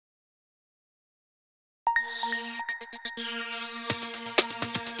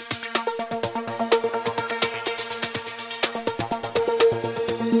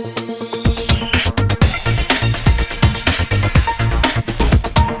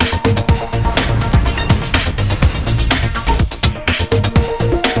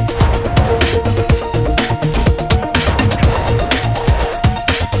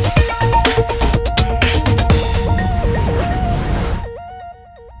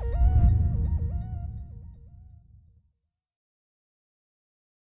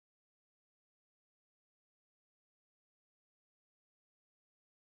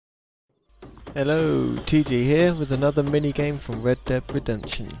Hello, Teeejy here with another mini game from Red Dead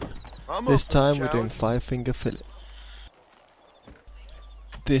Redemption. This time we're doing 5-finger fillet.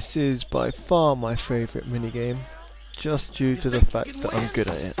 This is by far my favourite mini game, just due to the fact that I'm good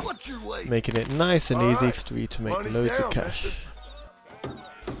at it, making it nice and easy for you to make loads of cash.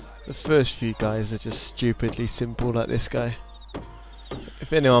 The first few guys are just stupidly simple, like this guy.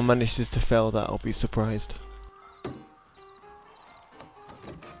 If anyone manages to fail that, I'll be surprised.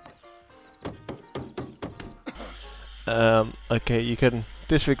 Okay, you can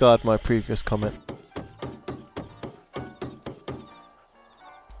disregard my previous comment.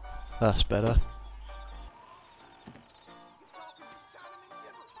 That's better.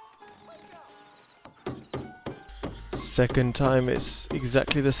 Second time it's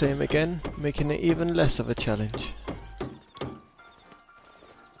exactly the same again, making it even less of a challenge.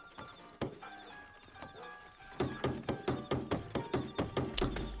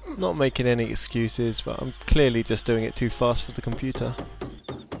 Not making any excuses, but I'm clearly just doing it too fast for the computer.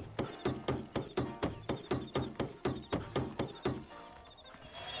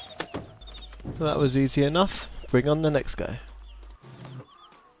 That was easy enough. Bring on the next guy.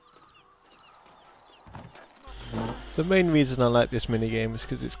 The main reason I like this minigame is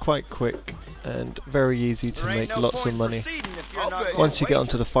because it's quite quick and very easy to make lots of money. Once you get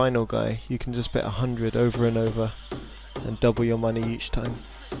onto the final guy, you can just bet 100 over and over and double your money each time.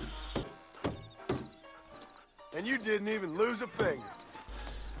 And you didn't even lose a finger.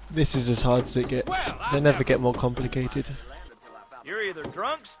 This is as hard as it gets. They never get more complicated. You're either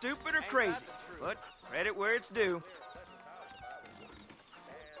drunk, stupid, or crazy, but credit where it's due.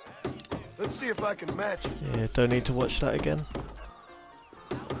 Let's see if I can match it. Yeah, don't need to watch that again.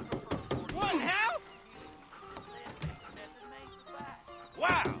 What hell?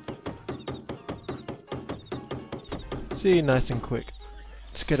 Wow! See, nice and quick.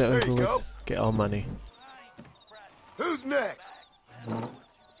 Let's get it There over you with. go. Get our money. Who's next?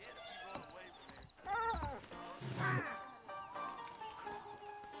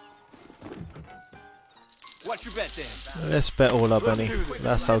 What's your bet then? Let's bet all our Let's money. do this.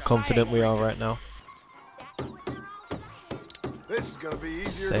 That's how confident we are right now. This is gonna be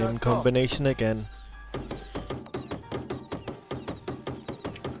easier than I Same thought. combination again.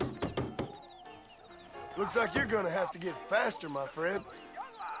 Looks like you're gonna have to get faster, my friend.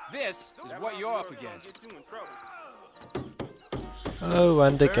 This is what you're up against. Oh,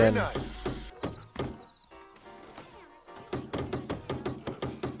 and Very again. nice.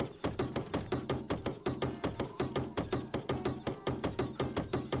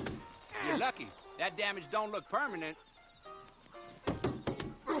 You're lucky. That damage don't look permanent.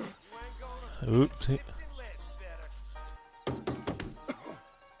 Oops.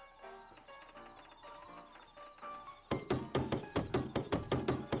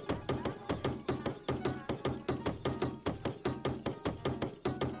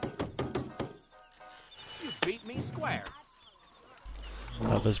 You beat me square.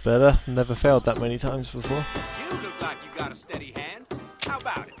 That was better. Never failed that many times before. You look like you got a steady hand. How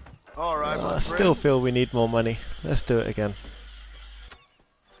about it? All right, my I friend. still feel we need more money. Let's do it again.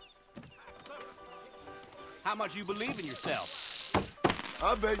 How much you believe in yourself?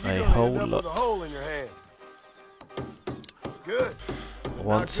 I bet A you're whole gonna end up with a lot. hole in your hand. Good.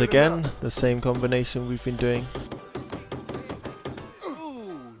 Once good again, enough. the same combination we've been doing.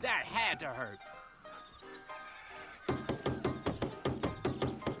 Ooh, that had to hurt.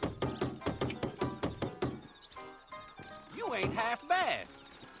 You ain't half bad.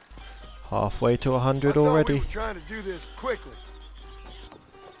 Halfway to 100 I thought already. we were trying to do this quickly.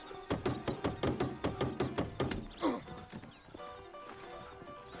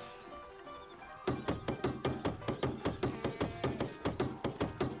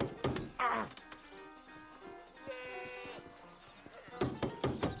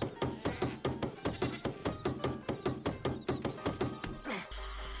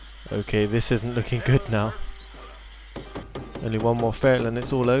 Okay, this isn't looking good now. Only one more fail and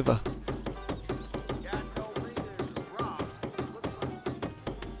it's all over.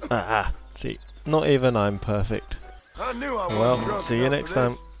 Ah, see, not even I'm perfect. I knew I wasn't Well, drunk see you enough next for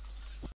this. time.